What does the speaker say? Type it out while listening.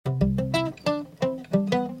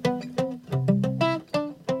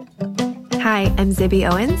Hi, I'm Zibby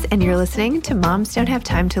Owens, and you're listening to Moms Don't Have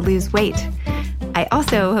Time to Lose Weight. I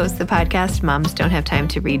also host the podcast Moms Don't Have Time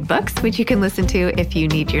to Read Books, which you can listen to if you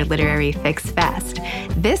need your literary fix fast.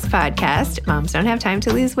 This podcast, Moms Don't Have Time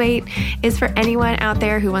to Lose Weight, is for anyone out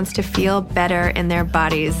there who wants to feel better in their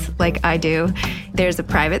bodies like I do. There's a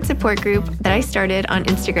private support group that I started on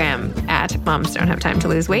Instagram at Moms Don't Have Time to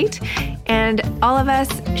Lose Weight. And all of us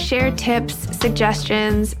share tips,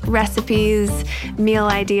 suggestions, recipes, meal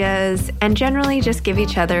ideas, and generally just give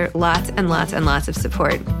each other lots and lots and lots of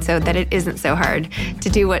support so that it isn't so hard to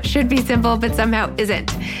do what should be simple but somehow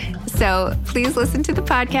isn't. So please listen to the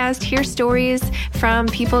podcast, hear stories from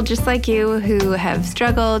people just like you who have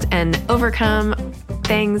struggled and overcome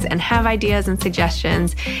things and have ideas and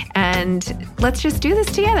suggestions. And let's just do this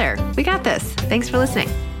together. We got this. Thanks for listening.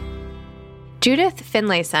 Judith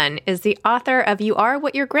Finlayson is the author of You Are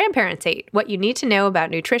What Your Grandparents Ate, What You Need to Know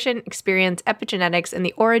About Nutrition, Experience, Epigenetics, and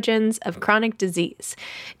the Origins of Chronic Disease.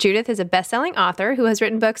 Judith is a best-selling author who has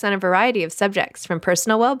written books on a variety of subjects, from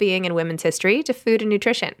personal well-being and women's history to food and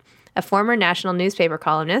nutrition. A former national newspaper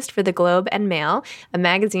columnist for the Globe and Mail, a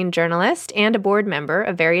magazine journalist, and a board member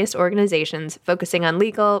of various organizations focusing on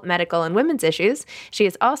legal, medical, and women's issues, she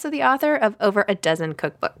is also the author of over a dozen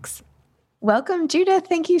cookbooks. Welcome, Judith.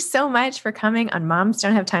 Thank you so much for coming on Moms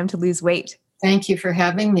Don't Have Time to Lose Weight. Thank you for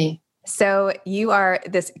having me. So you are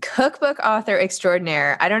this cookbook author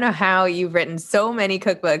extraordinaire. I don't know how you've written so many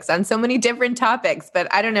cookbooks on so many different topics,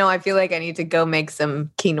 but I don't know. I feel like I need to go make some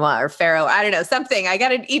quinoa or farro. I don't know, something. I got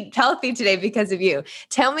to eat healthy today because of you.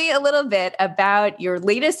 Tell me a little bit about your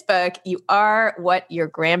latest book, You Are What Your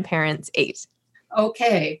Grandparents Ate.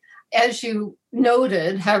 Okay. As you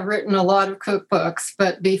noted, have written a lot of cookbooks,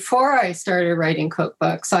 but before I started writing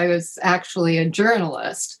cookbooks, I was actually a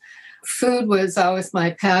journalist. Food was always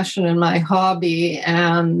my passion and my hobby,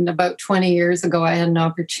 and about 20 years ago, I had an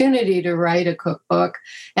opportunity to write a cookbook,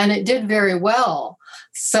 and it did very well.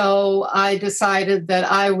 So I decided that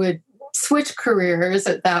I would switch careers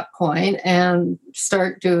at that point and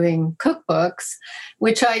start doing cookbooks,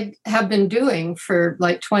 which I have been doing for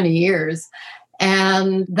like 20 years.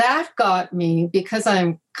 And that got me, because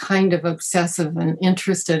I'm kind of obsessive and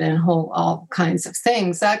interested in all kinds of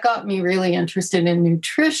things, that got me really interested in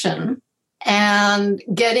nutrition. And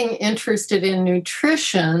getting interested in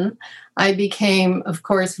nutrition, I became, of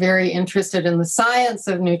course, very interested in the science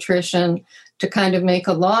of nutrition. To kind of make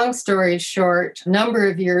a long story short, a number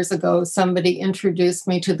of years ago, somebody introduced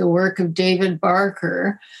me to the work of David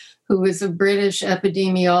Barker, who was a British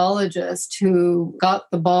epidemiologist who got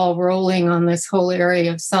the ball rolling on this whole area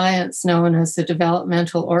of science known as the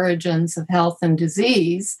developmental origins of health and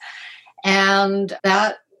disease. And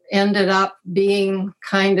that ended up being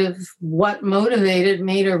kind of what motivated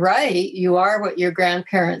me to write You Are What Your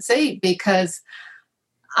Grandparents Ate, because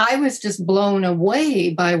I was just blown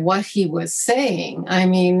away by what he was saying. I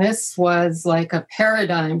mean, this was like a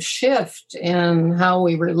paradigm shift in how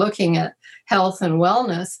we were looking at health and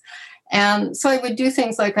wellness. And so I would do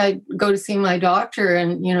things like I'd go to see my doctor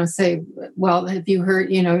and, say, well, have you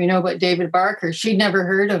heard, you know about David Barker? She'd never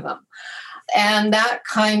heard of him. And that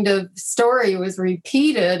kind of story was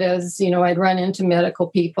repeated as, I'd run into medical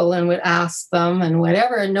people and would ask them and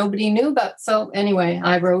whatever, and nobody knew about. So anyway,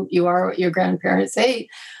 I wrote You Are What Your Grandparents Ate,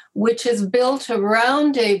 which is built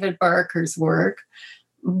around David Barker's work.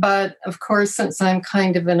 But of course, since I'm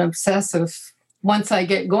kind of an obsessive, once I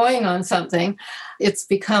get going on something, it's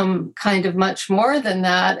become kind of much more than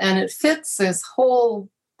that. And it fits this whole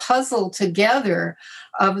puzzle together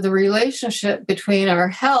of the relationship between our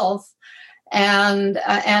health and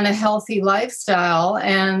a healthy lifestyle.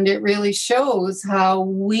 And it really shows how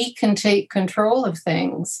we can take control of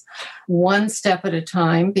things one step at a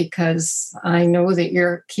time, because I know that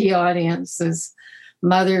your key audience is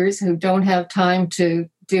mothers who don't have time to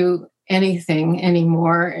do anything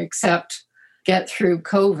anymore except get through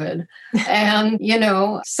COVID. And,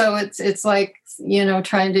 so it's like,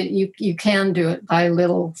 trying to, you can do it by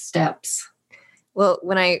little steps. Well,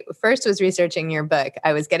 when I first was researching your book,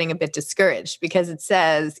 I was getting a bit discouraged because it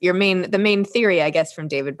says the main theory, I guess, from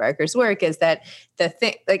David Barker's work is that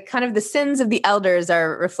kind of the sins of the elders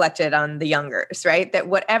are reflected on the youngers, right? That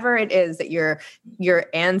whatever it is that your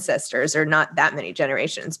ancestors, or not that many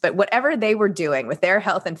generations, but whatever they were doing with their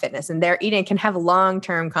health and fitness and their eating can have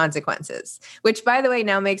long-term consequences, which, by the way,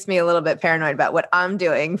 now makes me a little bit paranoid about what I'm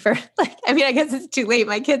doing for, I guess it's too late.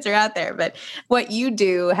 My kids are out there, but what you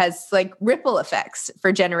do has ripple effects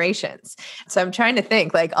for generations. So I'm trying to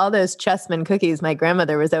think, all those Chessman cookies my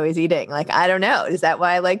grandmother was always eating. I don't know. Is that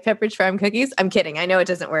why I like Pepperidge Farm cookies? I'm kidding. kidding. I know it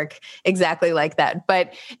doesn't work exactly like that,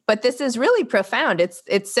 but this is really profound.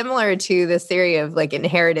 It's similar to this theory of like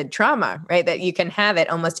inherited trauma, right? That you can have it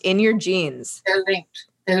almost in your genes. They're linked.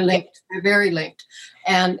 They're linked. They're very linked.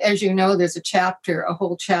 And as you know, there's a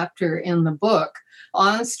whole chapter in the book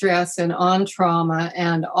on stress and on trauma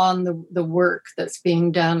and on the work that's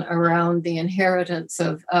being done around the inheritance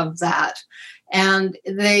of that. And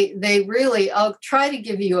they really, I'll try to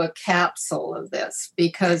give you a capsule of this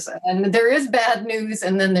and there is bad news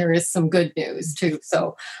and then there is some good news too.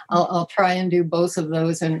 So I'll try and do both of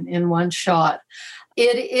those in one shot.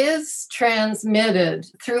 It is transmitted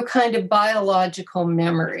through kind of biological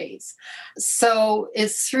memories. So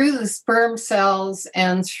it's through the sperm cells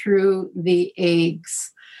and through the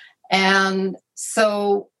eggs. And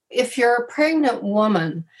so if you're a pregnant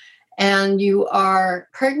woman and you are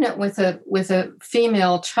pregnant with a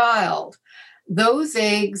female child, those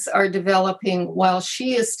eggs are developing while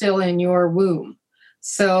she is still in your womb.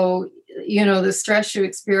 So the stress you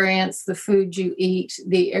experience, the food you eat,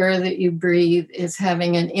 the air that you breathe is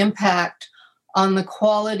having an impact on the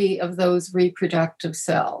quality of those reproductive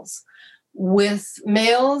cells. With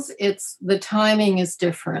males, the timing is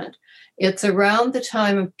different. It's around the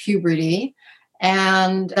time of puberty,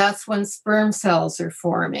 and that's when sperm cells are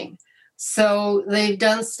forming. So they've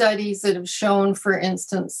done studies that have shown, for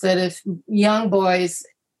instance, that if young boys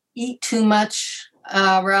eat too much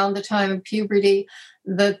around the time of puberty,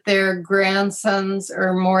 that their grandsons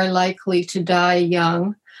are more likely to die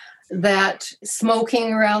young, that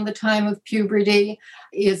smoking around the time of puberty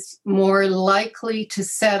is more likely to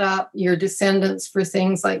set up your descendants for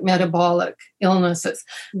things like metabolic illnesses.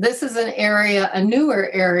 This is a newer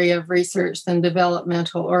area of research than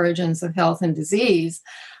developmental origins of health and disease.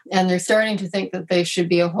 And they're starting to think that there should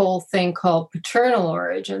be a whole thing called paternal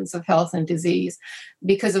origins of health and disease,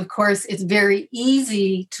 because, of course, it's very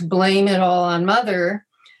easy to blame it all on mother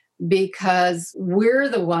because we're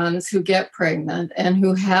the ones who get pregnant and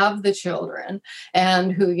who have the children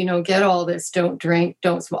and who, get all this, don't drink,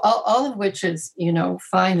 don't smoke, all of which is,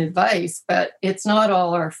 fine advice, but it's not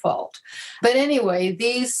all our fault. But anyway,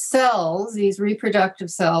 these cells, these reproductive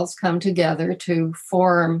cells come together to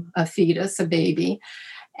form a fetus, a baby,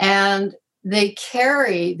 and they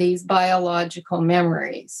carry these biological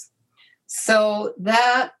memories. So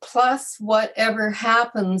that plus whatever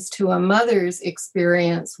happens to a mother's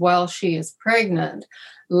experience while she is pregnant,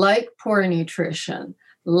 like poor nutrition,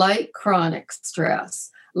 like chronic stress,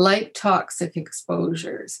 like toxic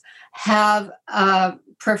exposures, have a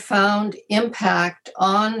profound impact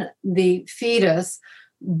on the fetus,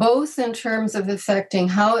 both in terms of affecting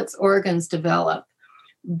how its organs develop,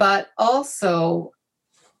 but also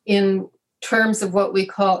in terms of what we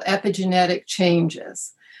call epigenetic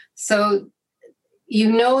changes. So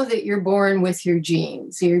that you're born with your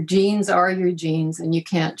genes. Your genes are your genes and you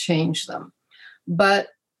can't change them. But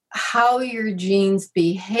how your genes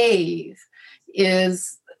behave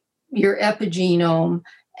is your epigenome,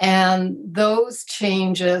 and those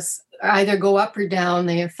changes either go up or down.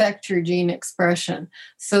 They affect your gene expression.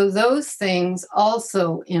 So those things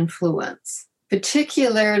also influence.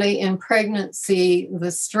 Particularly in pregnancy,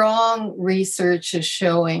 the strong research is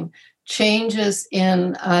showing changes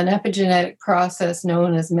in an epigenetic process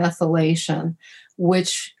known as methylation,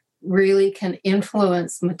 which really can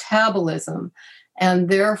influence metabolism. And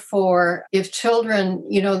therefore, if children,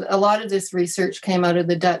 a lot of this research came out of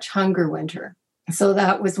the Dutch hunger winter. So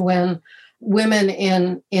that was when women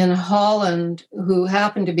in Holland who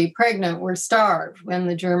happened to be pregnant were starved when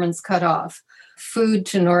the Germans cut off food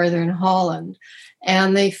to northern Holland.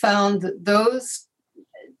 And they found that those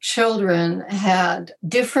children had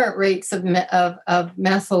different rates of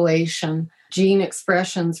methylation, gene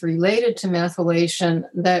expressions related to methylation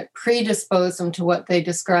that predispose them to what they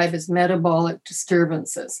describe as metabolic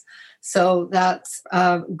disturbances. So that's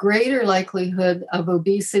a greater likelihood of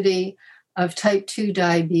obesity, of type 2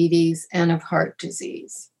 diabetes, and of heart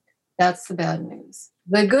disease. That's the bad news.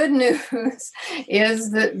 The good news is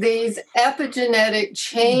that these epigenetic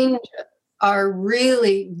changes are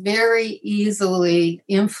really very easily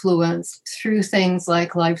influenced through things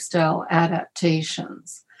like lifestyle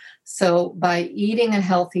adaptations. So by eating a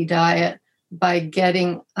healthy diet, by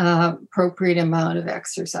getting an appropriate amount of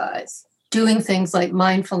exercise, doing things like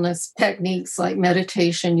mindfulness techniques like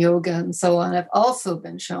meditation, yoga, and so on have also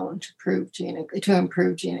been shown to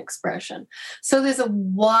improve gene expression. So there's a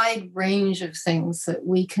wide range of things that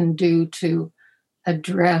we can do to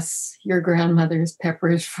address your grandmother's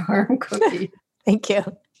Pepperidge Farm cookie. Thank you.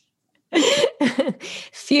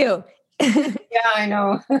 Phew. Yeah, I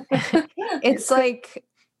know. It's like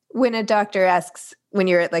When a doctor asks, when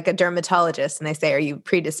you're at like a dermatologist and they say, are you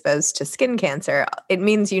predisposed to skin cancer? It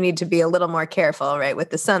means you need to be a little more careful, right,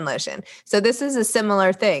 with the sun lotion. So this is a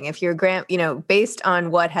similar thing. If you're, based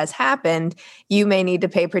on what has happened, you may need to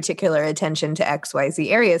pay particular attention to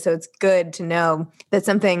XYZ areas. So it's good to know that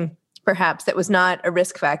something perhaps that was not a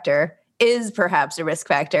risk factor is perhaps a risk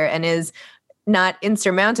factor and is not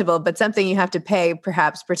insurmountable, but something you have to pay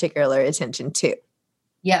perhaps particular attention to.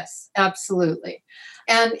 Yes, absolutely.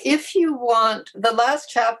 And if you want, the last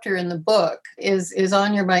chapter in the book is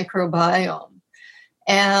on your microbiome.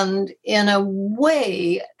 And in a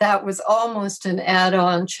way, that was almost an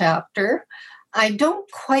add-on chapter. I don't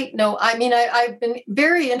quite know. I mean, I've been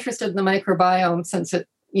very interested in the microbiome since it,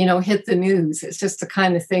 hit the news. It's just the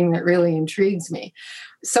kind of thing that really intrigues me.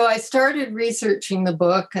 So I started researching the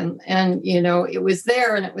book and it was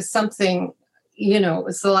there and it was something, it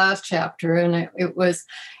was the last chapter and it was,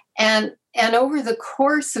 and over the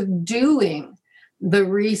course of doing the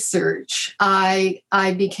research, I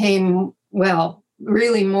became,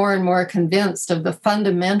 really more and more convinced of the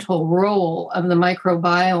fundamental role of the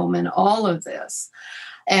microbiome in all of this.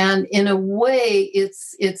 And in a way,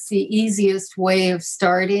 it's the easiest way of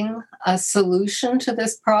starting a solution to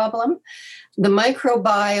this problem. The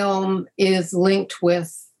microbiome is linked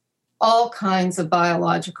with all kinds of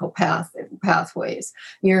biological pathways.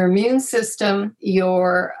 Your immune system,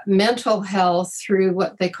 your mental health through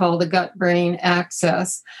what they call the gut-brain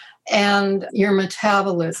axis, and your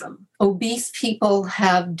metabolism. Obese people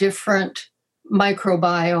have different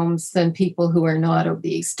microbiomes than people who are not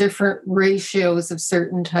obese, different ratios of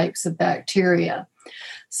certain types of bacteria.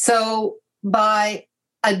 So by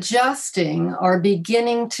adjusting or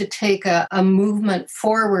beginning to take a movement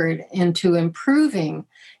forward into improving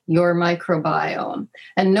your microbiome,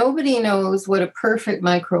 and nobody knows what a perfect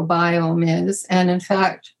microbiome is, and in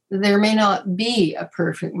fact, there may not be a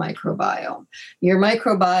perfect microbiome. Your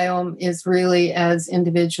microbiome is really as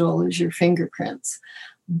individual as your fingerprints.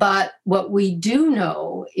 But what we do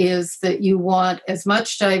know is that you want as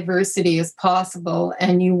much diversity as possible,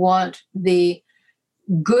 and you want the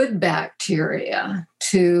good bacteria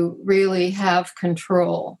to really have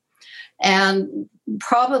control. And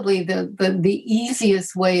probably the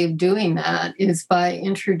easiest way of doing that is by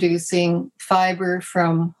introducing fiber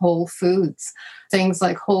from whole foods, things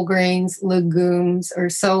like whole grains, legumes, or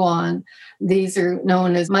so on. These are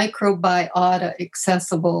known as microbiota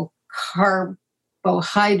accessible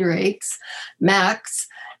carbohydrates, MACs,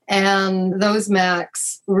 and those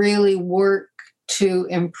MACs really work to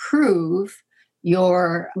improve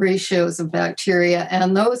your ratios of bacteria,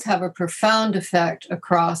 and those have a profound effect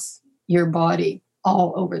across your body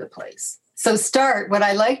all over the place. So what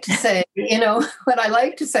I like to say, and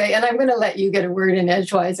I'm going to let you get a word in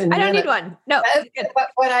edgewise. I don't need one. No. But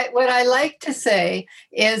what I like to say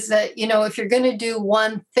is that, if you're going to do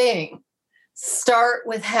one thing, start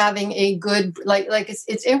with having a good,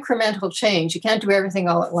 it's incremental change. You can't do everything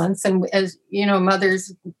all at once. And as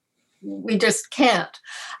mothers, we just can't.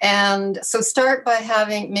 And so start by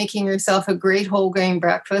making yourself a great whole grain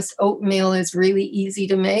breakfast. Oatmeal is really easy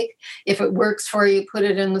to make. If it works for you, put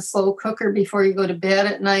it in the slow cooker before you go to bed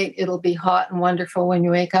at night. It'll be hot and wonderful when you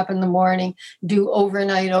wake up in the morning. Do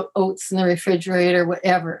overnight oats in the refrigerator,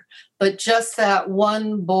 whatever. But just that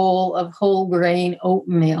one bowl of whole grain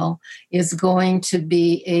oatmeal is going to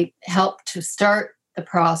be a help to start the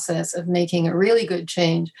process of making a really good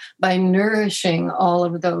change by nourishing all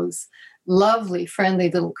of those lovely, friendly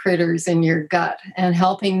little critters in your gut and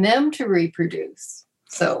helping them to reproduce.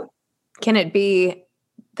 So, can it be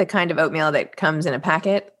the kind of oatmeal that comes in a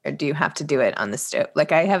packet, or do you have to do it on the stove?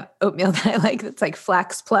 Like I have oatmeal that I like that's like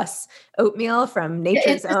Flax Plus oatmeal from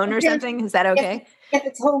Nature's Own or something. Is that okay? If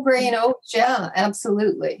it's whole grain oats, yeah,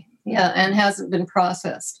 absolutely. Yeah, and hasn't been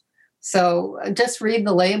processed. So just read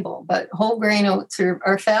the label, but whole grain oats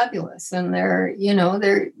are fabulous, and they're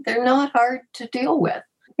not hard to deal with.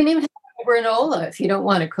 You can even have granola if you don't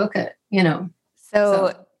want to cook it,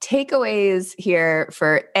 So takeaways here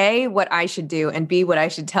for A, what I should do, and B, what I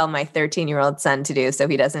should tell my 13-year-old son to do so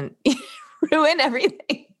he doesn't ruin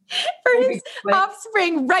everything for his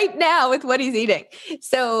offspring right now with what he's eating.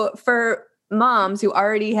 So for moms who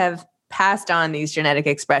already have passed on these genetic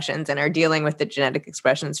expressions and are dealing with the genetic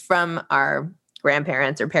expressions from our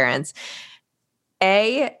grandparents or parents,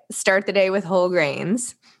 A, start the day with whole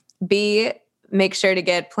grains. B, make sure to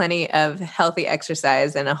get plenty of healthy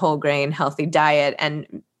exercise and a whole grain healthy diet,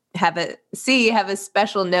 and have a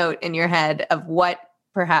special note in your head of what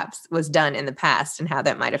perhaps was done in the past and how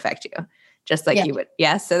that might affect you. Just like you would.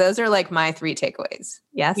 Yes. So those are like my 3 takeaways.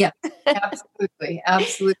 Yes. Yeah, absolutely.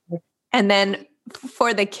 Absolutely. And then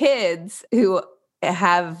for the kids who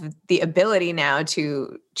have the ability now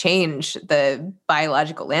to change the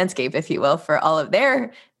biological landscape, if you will, for all of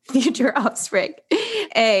their future offspring.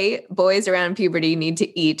 A, boys around puberty need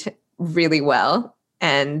to eat really well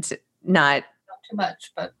and not too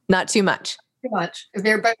much, but not too much. Too much.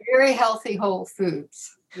 They're very healthy whole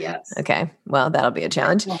foods. Yes. Okay. Well, that'll be a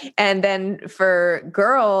challenge. And then for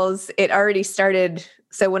girls, it already started.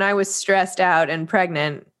 So when I was stressed out and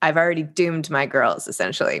pregnant, I've already doomed my girls,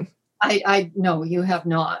 essentially. I no, you have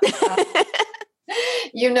not.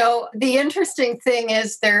 The interesting thing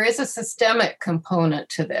is there is a systemic component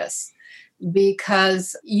to this,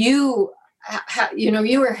 because you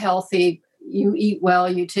are healthy, you eat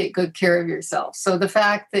well, you take good care of yourself. So the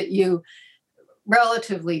fact that you,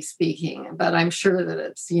 relatively speaking, but I'm sure that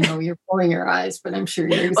it's, you're rolling your eyes, but I'm sure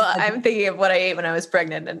you're... Well, I'm thinking of what I ate when I was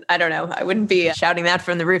pregnant, and I don't know, I wouldn't be shouting that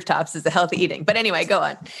from the rooftops as a healthy eating. But anyway, go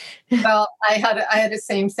on. Well, I had the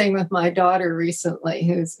same thing with my daughter recently,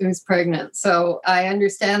 who's pregnant. So I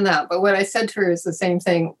understand that. But what I said to her is the same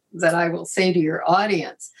thing that I will say to your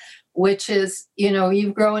audience, which is,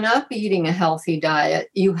 you've grown up eating a healthy diet.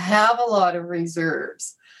 You have a lot of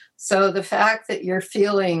reserves. So the fact that you're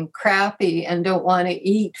feeling crappy and don't want to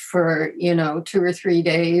eat for, 2 or 3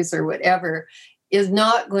 days or whatever is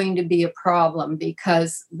not going to be a problem,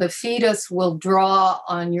 because the fetus will draw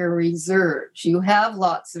on your reserves. You have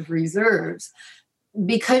lots of reserves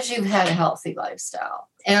because you've had a healthy lifestyle.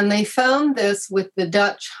 And they found this with the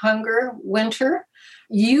Dutch hunger winter,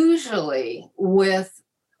 usually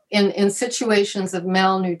in situations of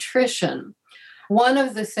malnutrition. One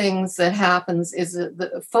of the things that happens is that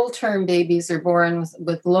the full-term babies are born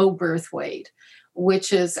with low birth weight,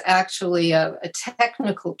 which is actually a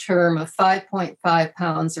technical term of 5.5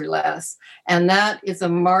 pounds or less. And that is a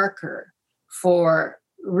marker for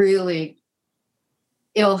really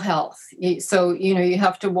ill health. So, you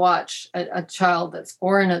have to watch a child that's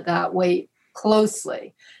born at that weight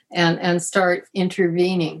closely and start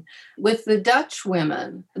intervening. With the Dutch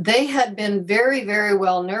women, they had been very, very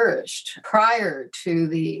well nourished prior to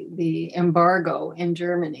the embargo in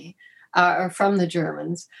Germany, or from the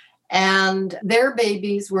Germans. And their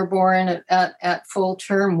babies were born at full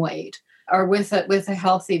term weight, or with a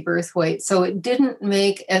healthy birth weight. So it didn't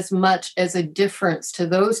make as much as a difference to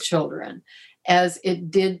those children as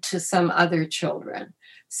it did to some other children.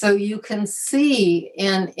 So you can see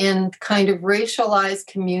in kind of racialized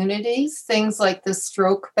communities, things like the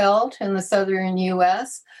stroke belt in the southern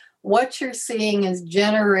U.S., what you're seeing is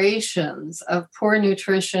generations of poor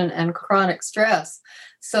nutrition and chronic stress.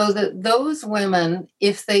 So that those women,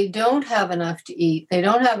 if they don't have enough to eat, they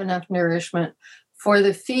don't have enough nourishment for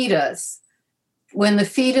the fetus, when the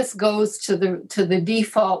fetus goes to the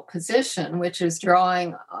default position, which is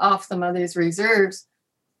drawing off the mother's reserves,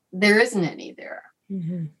 there isn't any there.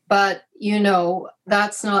 Mm-hmm. But,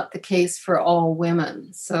 that's not the case for all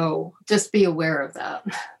women. So just be aware of that.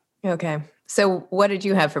 Okay. So what did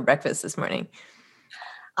you have for breakfast this morning?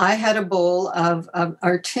 I had a bowl of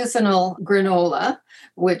artisanal granola,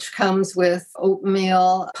 which comes with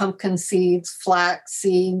oatmeal, pumpkin seeds, flax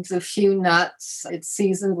seeds, a few nuts. It's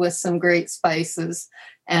seasoned with some great spices.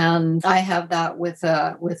 And I have that with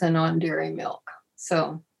a non-dairy milk.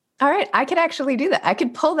 So... All right. I could actually do that. I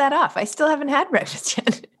could pull that off. I still haven't had breakfast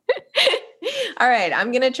yet. All right.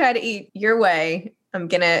 I'm going to try to eat your way. I'm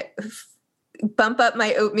going to bump up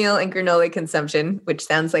my oatmeal and granola consumption, which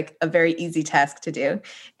sounds like a very easy task to do.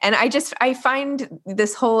 And I find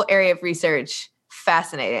this whole area of research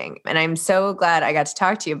fascinating. And I'm so glad I got to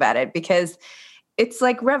talk to you about it, because it's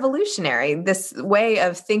like revolutionary, this way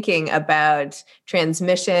of thinking about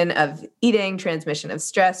transmission of eating, transmission of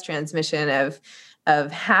stress, transmission of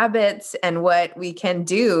habits, and what we can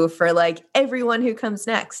do for like everyone who comes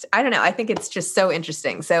next. I don't know. I think it's just so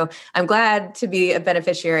interesting. So I'm glad to be a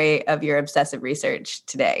beneficiary of your obsessive research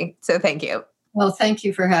today. So thank you. Well, thank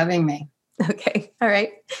you for having me. Okay. All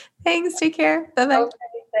right. Thanks. Take care. Bye-bye. Okay.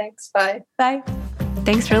 Thanks. Bye. Bye.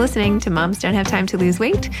 Thanks for listening to Moms Don't Have Time to Lose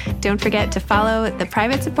Weight. Don't forget to follow the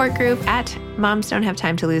private support group at Moms Don't Have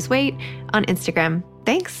Time to Lose Weight on Instagram.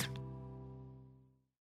 Thanks.